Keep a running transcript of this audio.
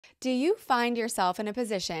Do you find yourself in a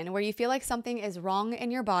position where you feel like something is wrong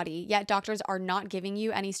in your body, yet doctors are not giving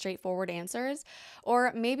you any straightforward answers?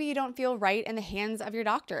 Or maybe you don't feel right in the hands of your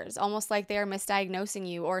doctors, almost like they are misdiagnosing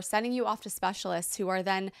you or sending you off to specialists who are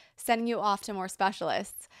then sending you off to more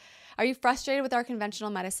specialists. Are you frustrated with our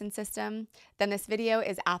conventional medicine system? Then this video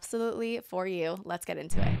is absolutely for you. Let's get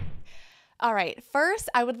into it. All right, first,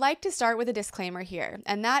 I would like to start with a disclaimer here,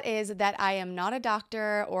 and that is that I am not a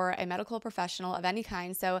doctor or a medical professional of any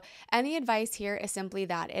kind, so any advice here is simply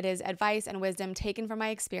that. It is advice and wisdom taken from my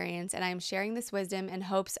experience, and I am sharing this wisdom in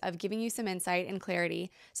hopes of giving you some insight and clarity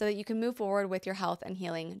so that you can move forward with your health and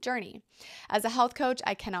healing journey. As a health coach,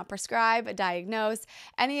 I cannot prescribe, diagnose,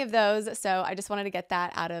 any of those, so I just wanted to get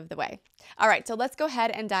that out of the way. All right, so let's go ahead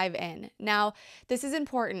and dive in. Now, this is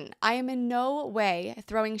important. I am in no way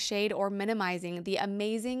throwing shade or minimizing the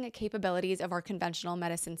amazing capabilities of our conventional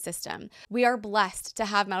medicine system. We are blessed to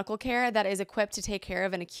have medical care that is equipped to take care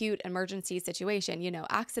of an acute emergency situation,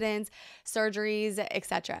 accidents, surgeries,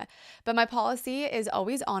 etc. But my policy is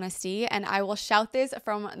always honesty, and I will shout this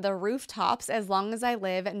from the rooftops as long as I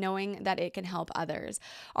live, knowing that it can help others.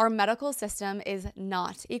 Our medical system is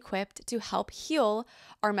not equipped to help heal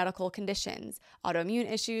our medical conditions, autoimmune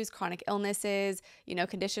issues, chronic illnesses,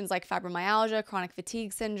 conditions like fibromyalgia, chronic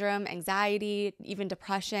fatigue syndrome, anxiety, even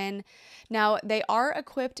depression. Now, they are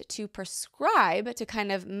equipped to prescribe to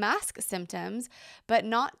kind of mask symptoms, but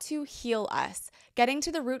not to heal us. Getting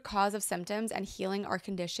to the root cause of symptoms and healing our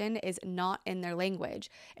condition is not in their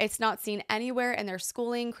language. It's not seen anywhere in their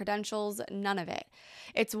schooling, credentials, none of it.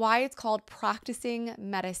 It's why it's called practicing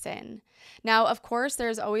medicine. Now, of course,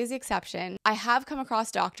 there's always the exception. I have come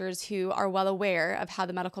across doctors who are well aware of how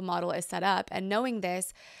the medical model is set up, and knowing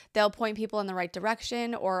this, they'll point people in the right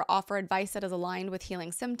direction or offer advice that is aligned with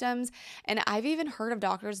healing symptoms. And I've even heard of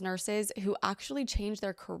doctors, nurses who actually changed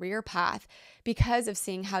their career path because of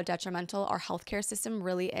seeing how detrimental our healthcare system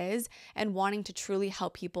really is and wanting to truly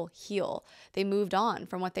help people heal. They moved on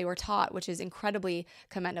from what they were taught, which is incredibly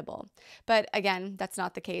commendable. But again, that's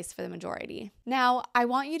not the case for the majority. Now, I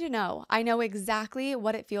want you to know, I know exactly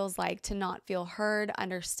what it feels like to not feel heard,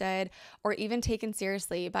 understood, or even taken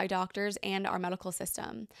seriously by doctors and our medical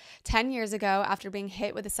system. 10 years ago, after being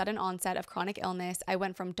hit with a sudden onset of chronic illness, I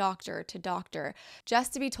went from doctor to doctor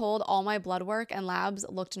just to be told all my blood work and labs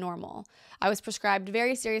looked normal. I was prescribed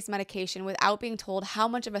very serious medication without being told how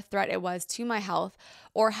much of a threat it was to my health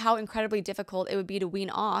or how incredibly difficult it would be to wean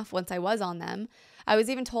off once I was on them. I was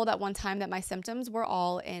even told at one time that my symptoms were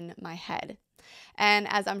all in my head. And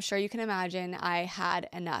as I'm sure you can imagine, I had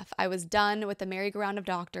enough. I was done with the merry-go-round of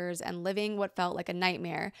doctors and living what felt like a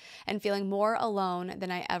nightmare and feeling more alone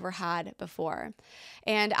than I ever had before.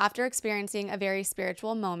 And after experiencing a very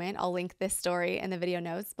spiritual moment, I'll link this story in the video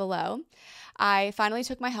notes below, I finally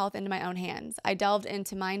took my health into my own hands. I delved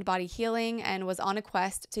into mind-body healing and was on a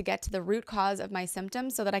quest to get to the root cause of my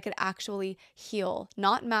symptoms so that I could actually heal,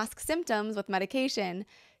 not mask symptoms with medication,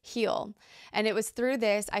 heal. And it was through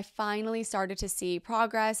this I finally started to see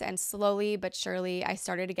progress, and slowly but surely I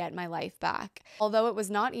started to get my life back. Although it was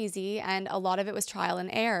not easy and a lot of it was trial and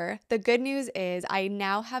error, the good news is I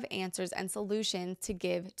now have answers and solutions to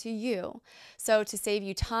give to you. So to save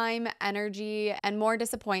you time, energy, and more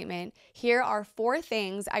disappointment, here are 4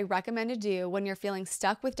 things I recommend to do when you're feeling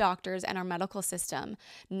stuck with doctors and our medical system,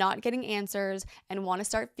 not getting answers, and want to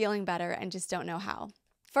start feeling better and just don't know how.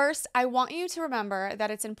 First, I want you to remember that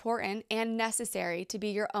it's important and necessary to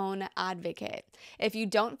be your own advocate. If you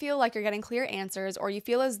don't feel like you're getting clear answers or you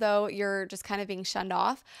feel as though you're just kind of being shunned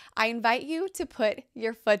off, I invite you to put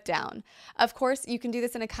your foot down. Of course, you can do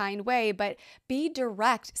this in a kind way, but be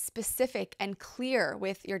direct, specific, and clear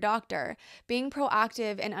with your doctor. Being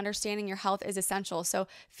proactive in understanding your health is essential, so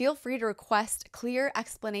feel free to request clear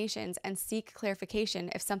explanations and seek clarification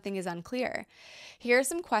if something is unclear. Here are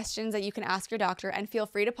some questions that you can ask your doctor, and feel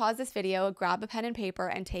free to pause this video, grab a pen and paper,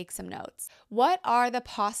 and take some notes. What are the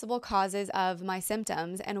possible causes of my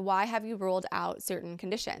symptoms, and why have you ruled out certain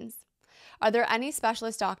conditions? Are there any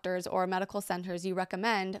specialist doctors or medical centers you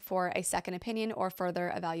recommend for a second opinion or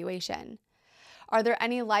further evaluation? Are there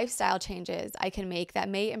any lifestyle changes I can make that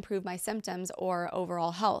may improve my symptoms or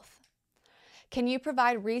overall health? Can you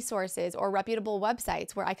provide resources or reputable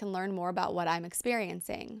websites where I can learn more about what I'm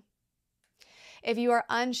experiencing? If you are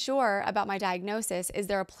unsure about my diagnosis, is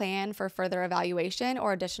there a plan for further evaluation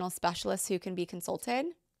or additional specialists who can be consulted?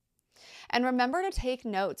 And remember to take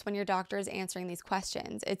notes when your doctor is answering these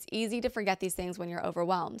questions. It's easy to forget these things when you're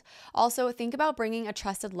overwhelmed. Also, think about bringing a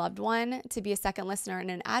trusted loved one to be a second listener and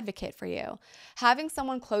an advocate for you. Having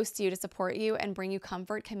someone close to you to support you and bring you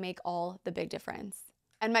comfort can make all the big difference.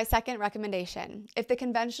 And my second recommendation, if the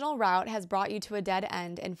conventional route has brought you to a dead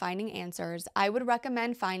end in finding answers, I would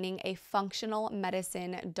recommend finding a functional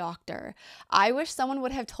medicine doctor. I wish someone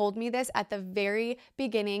would have told me this at the very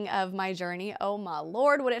beginning of my journey. Oh my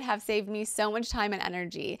Lord, would it have saved me so much time and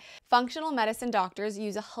energy. Functional medicine doctors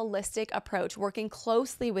use a holistic approach, working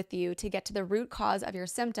closely with you to get to the root cause of your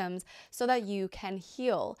symptoms so that you can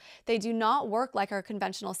heal. They do not work like our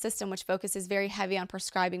conventional system, which focuses very heavy on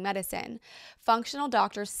prescribing medicine. Functional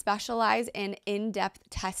doctors specialize in in-depth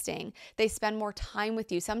testing. They spend more time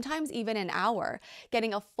with you, sometimes even an hour,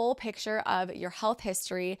 getting a full picture of your health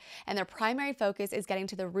history, and their primary focus is getting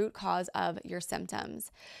to the root cause of your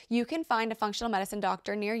symptoms. You can find a functional medicine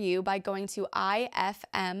doctor near you by going to ifm.org.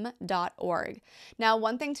 Now,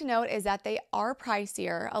 one thing to note is that they are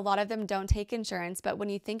pricier. A lot of them don't take insurance, but when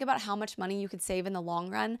you think about how much money you could save in the long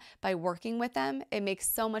run by working with them, it makes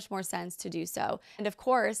so much more sense to do so. And of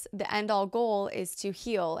course, the end-all goal is to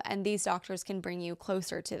heal, and these doctors can bring you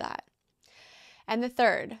closer to that. And the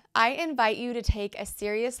third, I invite you to take a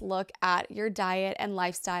serious look at your diet and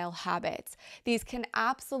lifestyle habits. These can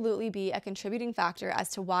absolutely be a contributing factor as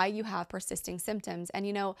to why you have persisting symptoms.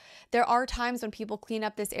 And there are times when people clean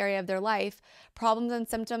up this area of their life, problems and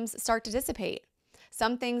symptoms start to dissipate.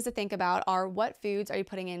 Some things to think about are, what foods are you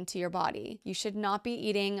putting into your body? You should not be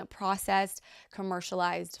eating processed,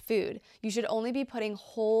 commercialized food. You should only be putting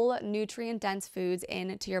whole, nutrient-dense foods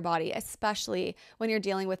into your body, especially when you're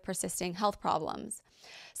dealing with persisting health problems.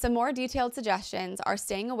 Some more detailed suggestions are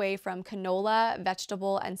staying away from canola,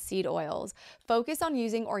 vegetable, and seed oils. Focus on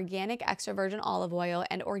using organic extra virgin olive oil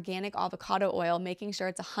and organic avocado oil, making sure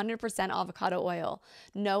it's 100% avocado oil,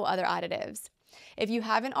 no other additives. If you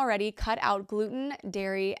haven't already, cut out gluten,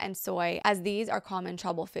 dairy, and soy, as these are common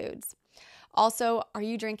trouble foods. Also, are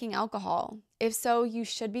you drinking alcohol? If so, you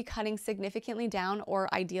should be cutting significantly down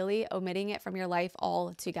or ideally omitting it from your life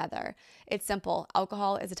altogether. It's simple.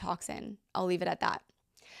 Alcohol is a toxin. I'll leave it at that.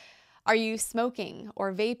 Are you smoking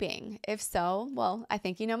or vaping? If so, well, I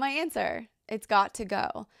think you know my answer. It's got to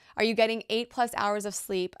go. Are you getting 8+ hours of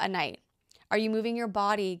sleep a night? Are you moving your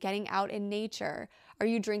body, getting out in nature? Are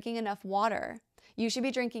you drinking enough water? You should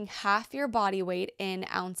be drinking half your body weight in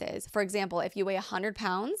ounces. For example, if you weigh 100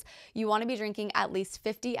 pounds, you want to be drinking at least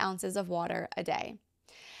 50 ounces of water a day.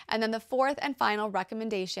 And then the fourth and final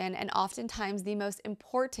recommendation, and oftentimes the most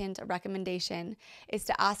important recommendation, is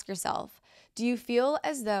to ask yourself, do you feel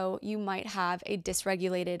as though you might have a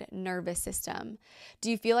dysregulated nervous system?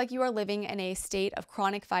 Do you feel like you are living in a state of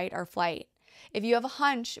chronic fight or flight? If you have a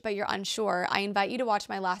hunch, but you're unsure, I invite you to watch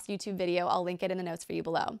my last YouTube video. I'll link it in the notes for you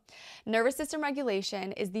below. Nervous system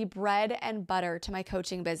regulation is the bread and butter to my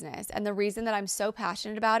coaching business. And the reason that I'm so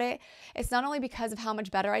passionate about it, it's not only because of how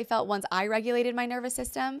much better I felt once I regulated my nervous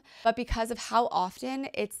system, but because of how often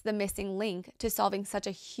it's the missing link to solving such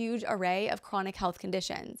a huge array of chronic health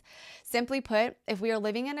conditions. Simply put, if we are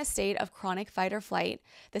living in a state of chronic fight or flight,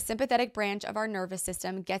 the sympathetic branch of our nervous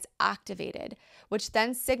system gets activated, which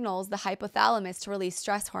then signals the hypothalamus to release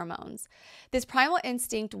stress hormones. This primal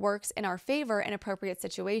instinct works in our favor in appropriate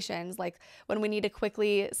situations, like when we need to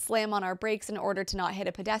quickly slam on our brakes in order to not hit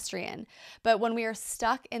a pedestrian. But when we are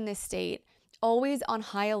stuck in this state, always on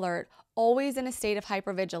high alert, always in a state of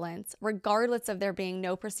hypervigilance, regardless of there being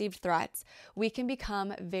no perceived threats, we can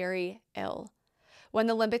become very ill. When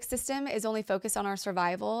the limbic system is only focused on our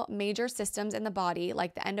survival, major systems in the body,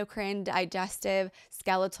 like the endocrine, digestive,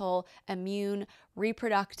 skeletal, immune,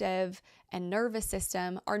 reproductive, and nervous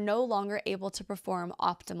system, are no longer able to perform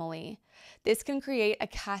optimally. This can create a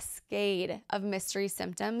cascade of mystery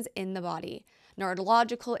symptoms in the body.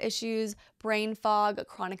 Neurological issues, brain fog,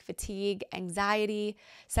 chronic fatigue, anxiety,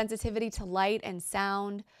 sensitivity to light and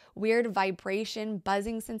sound, weird vibration,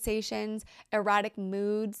 buzzing sensations, erratic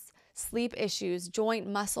moods, sleep issues, joint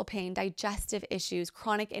muscle pain, digestive issues,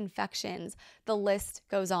 chronic infections. The list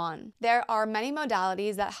goes on. There are many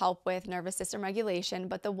modalities that help with nervous system regulation,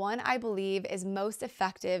 but the one I believe is most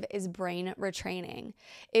effective is brain retraining.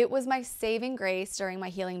 It was my saving grace during my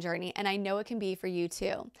healing journey, and I know it can be for you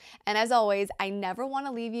too. And as always, I never want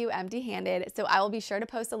to leave you empty-handed, so I will be sure to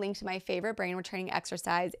post a link to my favorite brain retraining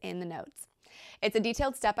exercise in the notes. It's a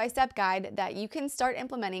detailed step-by-step guide that you can start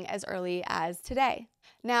implementing as early as today.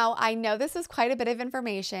 Now, I know this is quite a bit of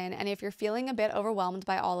information, and if you're feeling a bit overwhelmed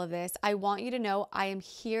by all of this, I want you to know I am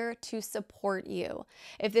here to support you.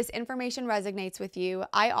 If this information resonates with you,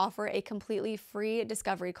 I offer a completely free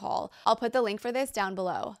discovery call. I'll put the link for this down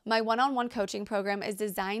below. My one-on-one coaching program is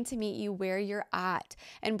designed to meet you where you're at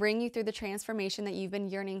and bring you through the transformation that you've been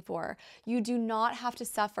yearning for. You do not have to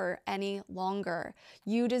suffer any longer.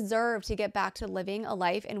 You deserve to get back to living a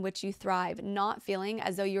life in which you thrive, not feeling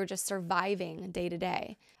as though you're just surviving day to day.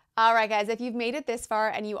 day. All right, guys, if you've made it this far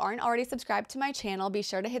and you aren't already subscribed to my channel, be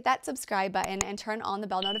sure to hit that subscribe button and turn on the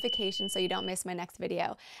bell notification so you don't miss my next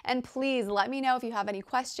video. And please let me know if you have any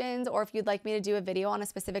questions or if you'd like me to do a video on a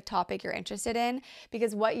specific topic you're interested in,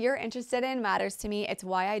 because what you're interested in matters to me. It's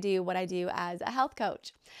why I do what I do as a health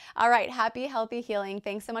coach. All right, happy, healthy healing.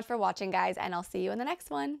 Thanks so much for watching, guys, and I'll see you in the next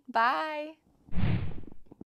one. Bye.